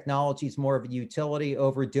 technology is more of a utility.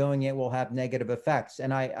 Overdoing it will have negative effects.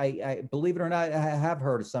 And I believe it or not, I have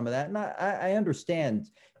heard of some of that. And I understand,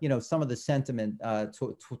 some of the sentiment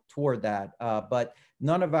toward that. But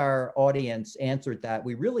none of our audience answered that.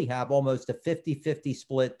 We really have almost a 50-50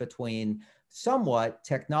 split between somewhat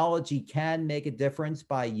technology can make a difference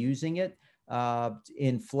by using it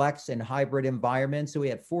in flex and hybrid environments. So we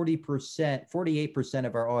had 48%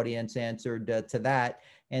 of our audience answered to that.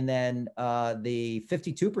 And then the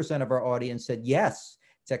 52% of our audience said, yes,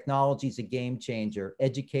 technology is a game changer.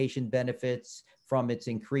 Education benefits from its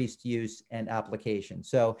increased use and application.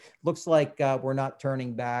 So looks like we're not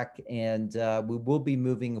turning back, and we will be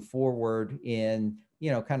moving forward in,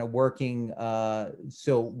 kind of working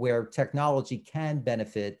so where technology can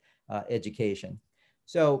benefit education.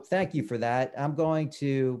 So thank you for that. I'm going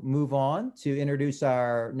to move on to introduce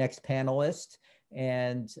our next panelist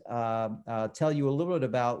and tell you a little bit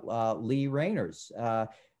about Lee Rainers.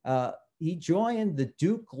 He joined the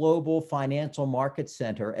Duke Global Financial Markets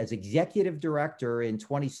Center as executive director in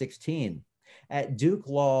 2016. At Duke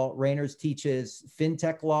Law, Rainers teaches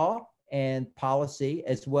fintech law and policy,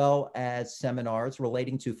 as well as seminars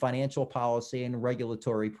relating to financial policy and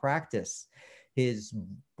regulatory practice. His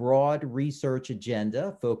broad research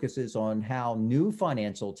agenda focuses on how new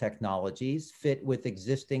financial technologies fit with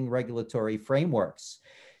existing regulatory frameworks.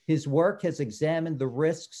 His work has examined the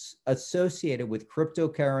risks associated with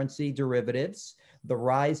cryptocurrency derivatives, the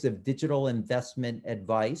rise of digital investment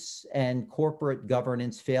advice, and corporate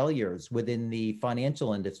governance failures within the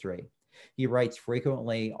financial industry. He writes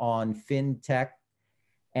frequently on fintech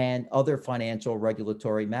and other financial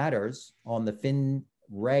regulatory matters on the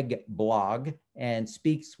FinReg blog, and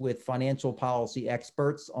speaks with financial policy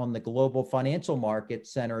experts on the Global Financial Market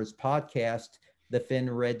Center's podcast, the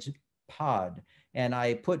FinReg Pod. And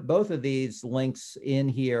I put both of these links in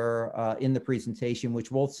here in the presentation,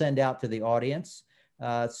 which we'll send out to the audience.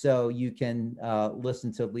 So you can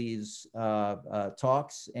listen to Lee's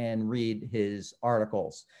talks and read his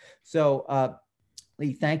articles. So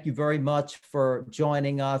Lee, thank you very much for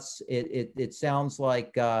joining us. It sounds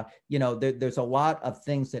like, there's a lot of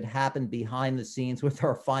things that happen behind the scenes with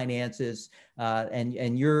our finances,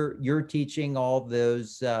 and you're teaching all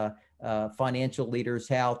those financial leaders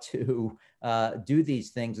how to do these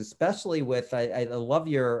things, especially with, I love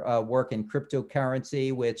your work in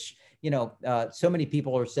cryptocurrency, which, so many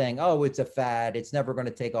people are saying, oh, it's a fad, it's never going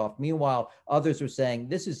to take off. Meanwhile, others are saying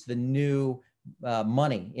this is the new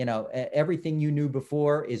money. Everything you knew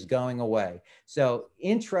before is going away. So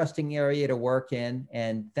interesting area to work in.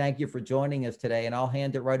 And thank you for joining us today. And I'll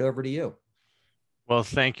hand it right over to you. Well,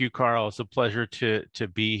 thank you, Carl. It's a pleasure to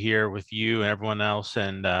be here with you and everyone else,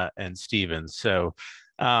 and Stephen. So,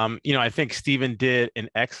 I think Stephen did an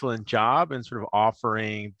excellent job in sort of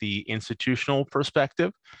offering the institutional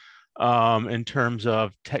perspective in terms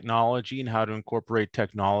of technology and how to incorporate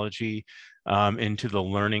technology into the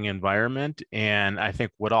learning environment. And I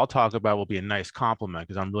think what I'll talk about will be a nice complement,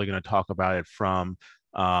 because I'm really going to talk about it from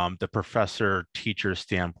the professor-teacher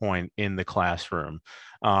standpoint in the classroom.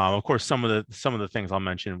 Of course, some of the things I'll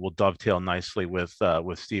mention will dovetail nicely with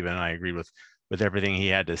Stephen, and I agree with everything he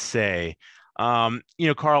had to say.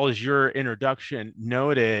 Carl, as your introduction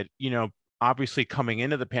noted, obviously coming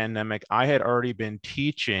into the pandemic, I had already been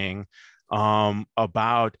teaching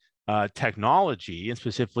about technology, and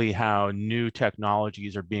specifically how new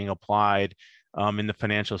technologies are being applied in the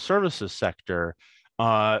financial services sector,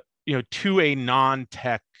 to a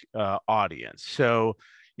non-tech audience. So,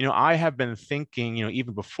 I have been thinking,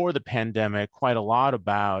 even before the pandemic, quite a lot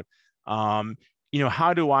about,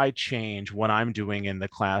 how do I change what I'm doing in the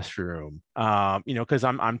classroom? Because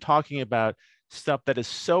I'm talking about stuff that is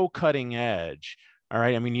so cutting edge. All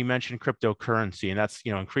right. I mean, you mentioned cryptocurrency, and that's,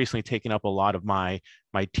 increasingly taking up a lot of my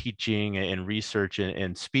teaching and research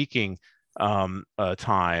and speaking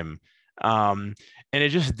time. And it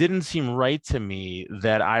just didn't seem right to me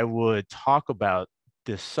that I would talk about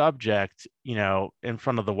this subject, in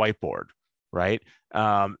front of the whiteboard, right?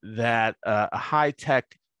 That a high-tech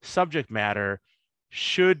subject matter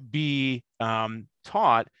should be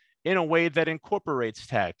taught in a way that incorporates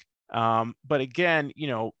tech. But again,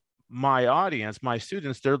 my audience, my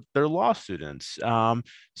students, they're law students.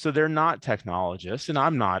 So they're not technologists, and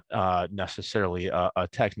I'm not necessarily a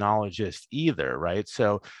technologist either, right?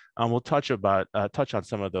 So we'll touch on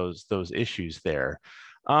some of those issues there.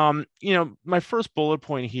 My first bullet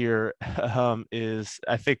point here is,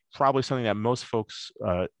 I think, probably something that most folks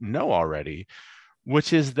know already,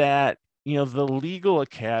 which is that, the legal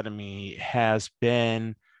academy has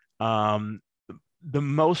been the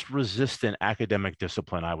most resistant academic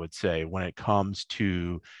discipline, I would say, when it comes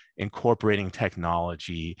to incorporating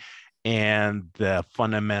technology and the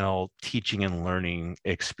fundamental teaching and learning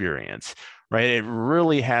experience, right? It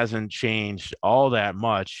really hasn't changed all that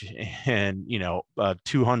much in,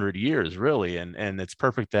 200 years, really. And it's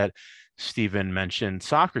perfect that Stephen mentioned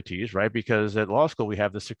Socrates, right? Because at law school, we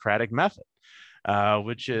have the Socratic method,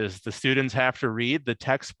 which is the students have to read the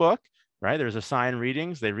textbook, right? There's assigned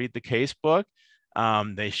readings, they read the case book,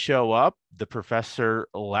 they show up, the professor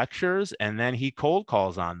lectures, and then he cold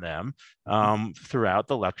calls on them throughout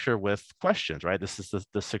the lecture with questions, right? This is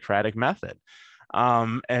the Socratic method.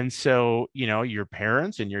 And so, your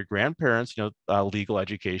parents and your grandparents, legal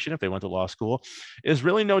education, if they went to law school, is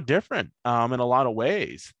really no different in a lot of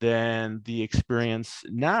ways than the experience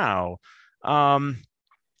now. And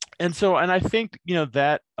I think,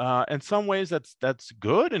 that in some ways that's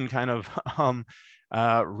good and kind of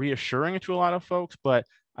reassuring to a lot of folks, but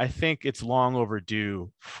I think it's long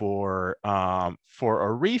overdue for a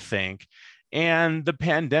rethink. And the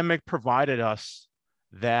pandemic provided us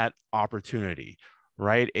that opportunity,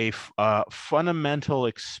 right? A fundamental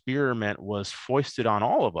experiment was foisted on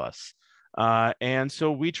all of us. And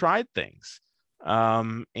so we tried things.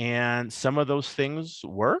 And some of those things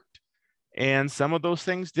worked, and some of those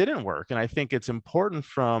things didn't work. And I think it's important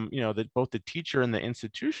from, both the teacher and the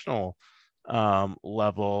institutional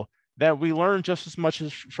level, that we learn just as much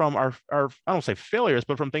as from our I don't say failures,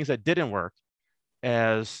 but from things that didn't work,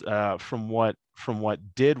 as from what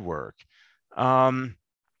did work.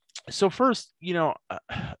 So first,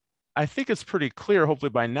 I think it's pretty clear, hopefully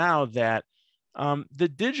by now, that the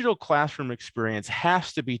digital classroom experience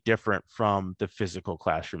has to be different from the physical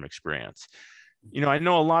classroom experience. I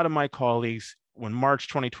know a lot of my colleagues, when March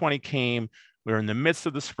 2020 came, we were in the midst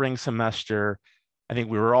of the spring semester. I think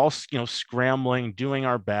we were all, scrambling, doing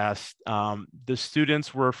our best. The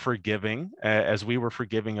students were forgiving, as we were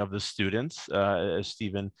forgiving of the students, as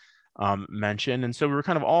Stephen mentioned. And so we were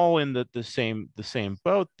kind of all in the same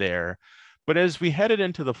boat there. But as we headed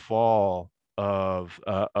into the fall of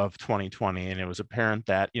 2020, and it was apparent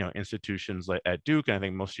that, institutions like at Duke, and I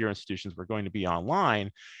think most of your institutions, were going to be online,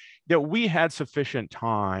 that we had sufficient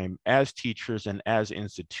time as teachers and as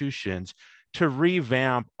institutions to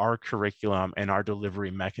revamp our curriculum and our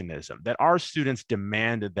delivery mechanism, that our students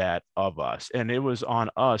demanded that of us. And it was on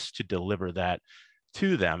us to deliver that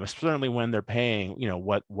to them, certainly when they're paying,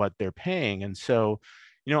 what they're paying. And so,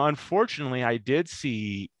 unfortunately, I did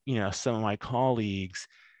see, some of my colleagues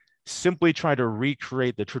simply try to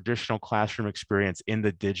recreate the traditional classroom experience in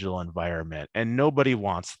the digital environment. And nobody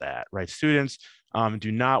wants that, right? Students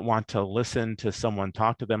do not want to listen to someone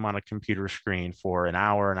talk to them on a computer screen for an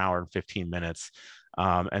hour and 15 minutes,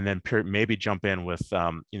 and then maybe jump in with,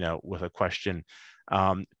 with a question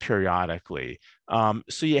periodically.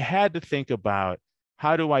 So you had to think about,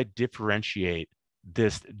 how do I differentiate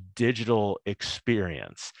this digital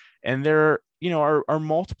experience? And there, are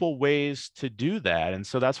multiple ways to do that. And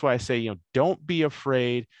so that's why I say, don't be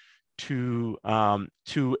afraid to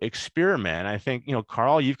experiment. I think,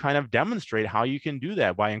 Carl, you've kind of demonstrated how you can do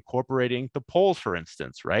that by incorporating the polls, for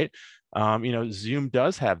instance, right? Zoom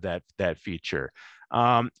does have that feature.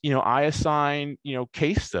 I assign,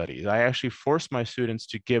 case studies. I actually force my students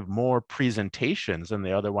to give more presentations than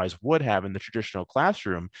they otherwise would have in the traditional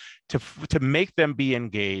classroom to make them be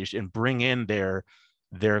engaged and bring in their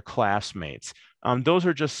classmates. Those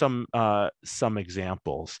are just some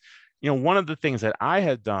examples. One of the things that I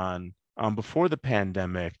had done before the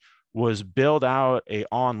pandemic was build out an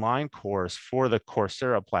online course for the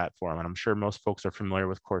Coursera platform. And I'm sure most folks are familiar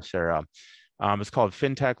with Coursera. It's called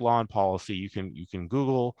FinTech Law and Policy. You can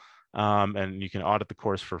Google and you can audit the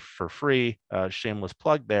course for free. Shameless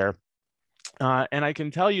plug there. And I can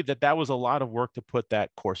tell you that was a lot of work to put that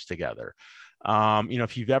course together.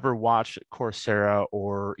 If you've ever watched Coursera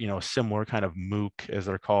or, similar kind of MOOC as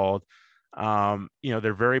they're called,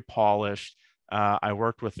 they're very polished. I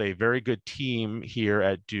worked with a very good team here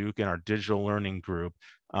at Duke in our digital learning group,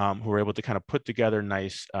 who were able to kind of put together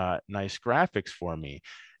nice graphics for me.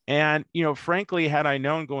 And, frankly, had I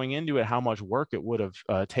known going into it how much work it would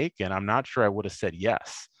have taken, I'm not sure I would have said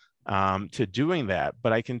yes to doing that.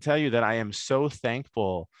 But I can tell you that I am so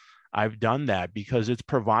thankful I've done that, because it's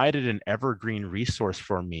provided an evergreen resource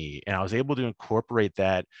for me. And I was able to incorporate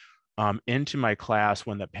that into my class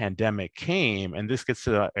when the pandemic came. And this gets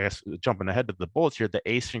to, I guess, jumping ahead to the bullets here, the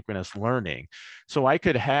asynchronous learning. So I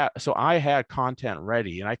had content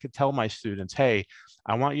ready, and I could tell my students, hey,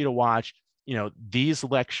 I want you to watch these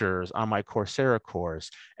lectures on my Coursera course.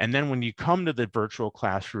 And then when you come to the virtual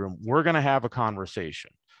classroom, we're going to have a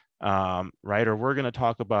conversation. Right? Or we're going to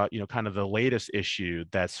talk about, kind of the latest issue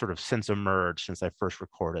that's sort of since emerged since I first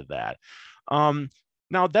recorded that.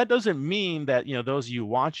 Now, that doesn't mean that, those of you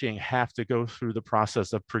watching have to go through the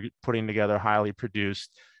process of putting together highly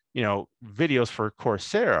produced, videos for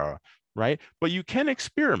Coursera, right? But you can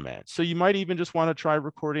experiment. So you might even just want to try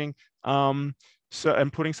recording and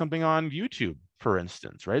putting something on YouTube, for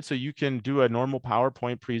instance, right? So you can do a normal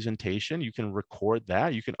PowerPoint presentation, you can record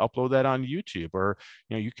that, you can upload that on YouTube, or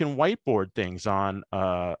you can whiteboard things on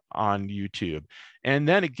YouTube. And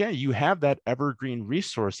then again, you have that evergreen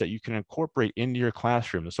resource that you can incorporate into your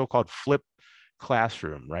classroom, the so-called flip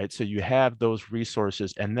classroom, right? So you have those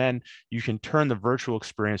resources, and then you can turn the virtual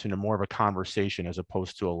experience into more of a conversation as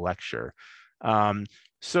opposed to a lecture.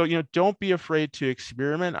 So, don't be afraid to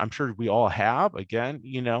experiment. I'm sure we all have, again,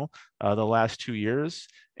 the last 2 years,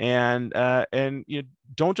 and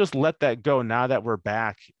don't just let that go now that we're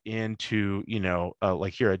back into,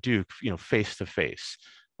 like here at Duke, face to face,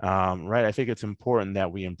 right? I think it's important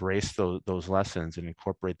that we embrace those lessons and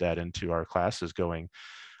incorporate that into our classes going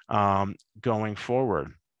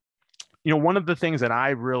forward. One of the things that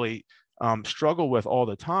I really struggle with all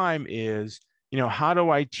the time is, how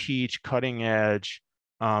do I teach cutting edge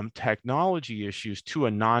technology issues to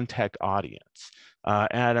a non-tech audience?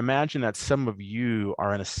 And I'd imagine that some of you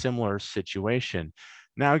are in a similar situation.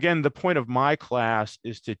 Now, again, the point of my class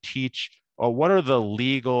is to teach what are the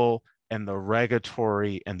legal and the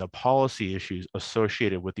regulatory and the policy issues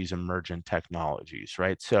associated with these emergent technologies,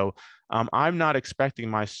 right? So I'm not expecting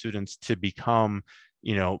my students to become,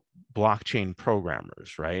 blockchain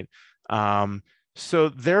programmers, right? So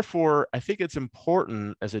therefore, I think it's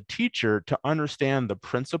important as a teacher to understand the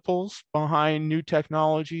principles behind new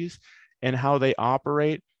technologies and how they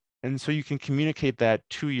operate. And so you can communicate that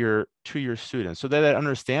to your students so that they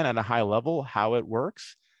understand at a high level how it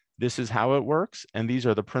works. This is how it works, and these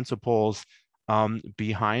are the principles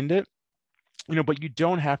behind it. But you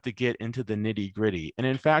don't have to get into the nitty gritty. And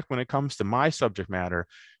in fact, when it comes to my subject matter,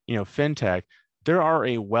 fintech, there are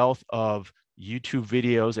a wealth of YouTube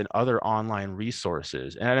videos and other online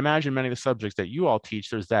resources. And I'd imagine many of the subjects that you all teach,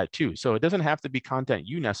 there's that too. So it doesn't have to be content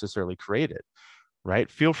you necessarily created,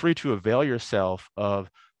 right? Feel free to avail yourself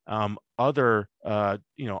of other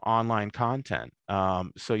online content.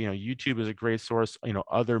 So YouTube is a great source,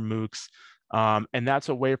 other MOOCs, and that's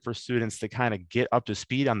a way for students to kind of get up to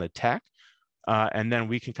speed on the tech, and then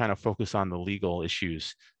we can kind of focus on the legal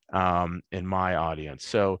issues in my audience,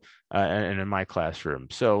 so and in my classroom.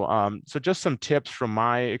 So so just some tips from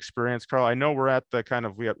my experience, Carl. I know we're at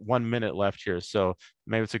the we got 1 minute left here, so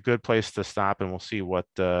maybe it's a good place to stop, and we'll see what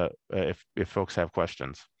if folks have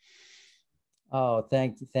questions. Oh,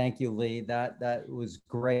 thank you, Lee. That was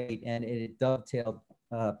great, and it dovetailed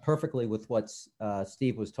perfectly with what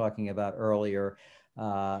Steve was talking about earlier.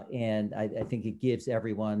 And I think it gives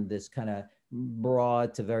everyone this kind of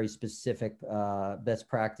broad to very specific best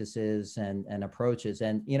practices and approaches.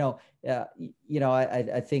 And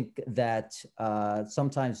I think that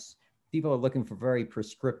sometimes people are looking for very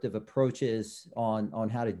prescriptive approaches on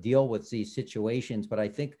how to deal with these situations, but I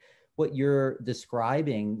think what you're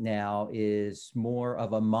describing now is more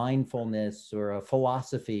of a mindfulness or a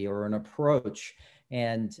philosophy or an approach.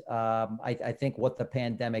 And I think what the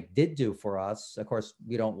pandemic did do for us, of course,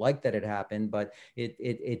 we don't like that it happened, but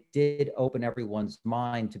it did open everyone's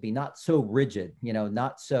mind to be not so rigid,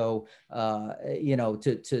 not so, to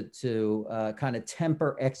kind of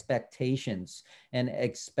temper expectations and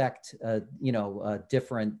expect,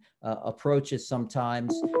 different approaches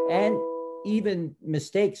sometimes, and even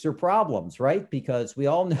mistakes or problems, right? Because we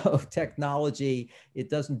all know technology, it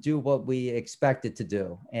doesn't do what we expect it to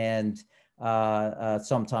do. And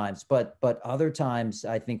sometimes, but other times,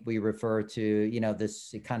 I think we refer to,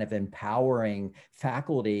 this kind of empowering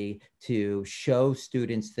faculty to show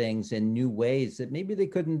students things in new ways that maybe they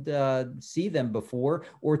couldn't see them before,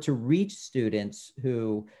 or to reach students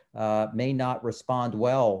who may not respond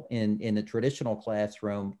well in the traditional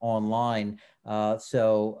classroom online. Yeah,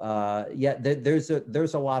 there's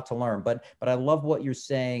a lot to learn, but I love what you're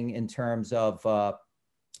saying in terms of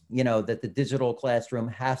that the digital classroom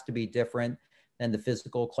has to be different than the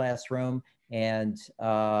physical classroom, and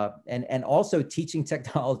also teaching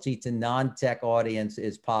technology to non-tech audience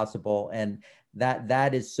is possible, and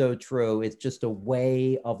that is so true. It's just a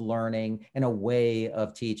way of learning and a way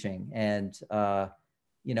of teaching, and I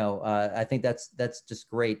think that's just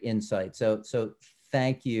great insight. So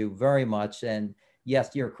thank you very much. And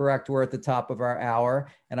yes, you're correct. We're at the top of our hour.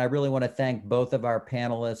 And I really want to thank both of our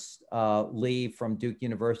panelists, Lee from Duke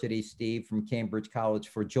University, Steve from Cambridge College,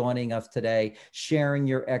 for joining us today, sharing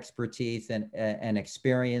your expertise and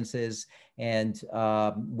experiences. And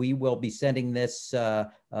we will be sending this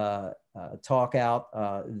talk out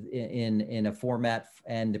in a format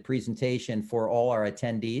and the presentation for all our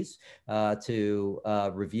attendees to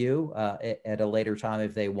review at a later time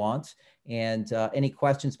if they want. And any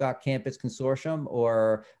questions about Campus Consortium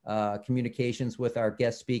or communications with our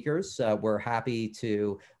guest speakers, we're happy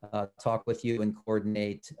to talk with you and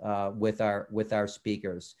coordinate with our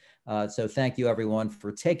speakers. So thank you everyone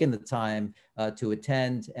for taking the time to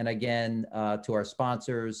attend, and again to our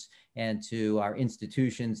sponsors and to our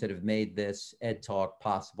institutions that have made this EdTalk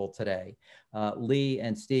possible today. Lee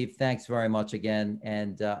and Steve, thanks very much again,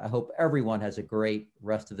 and I hope everyone has a great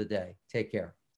rest of the day. Take care.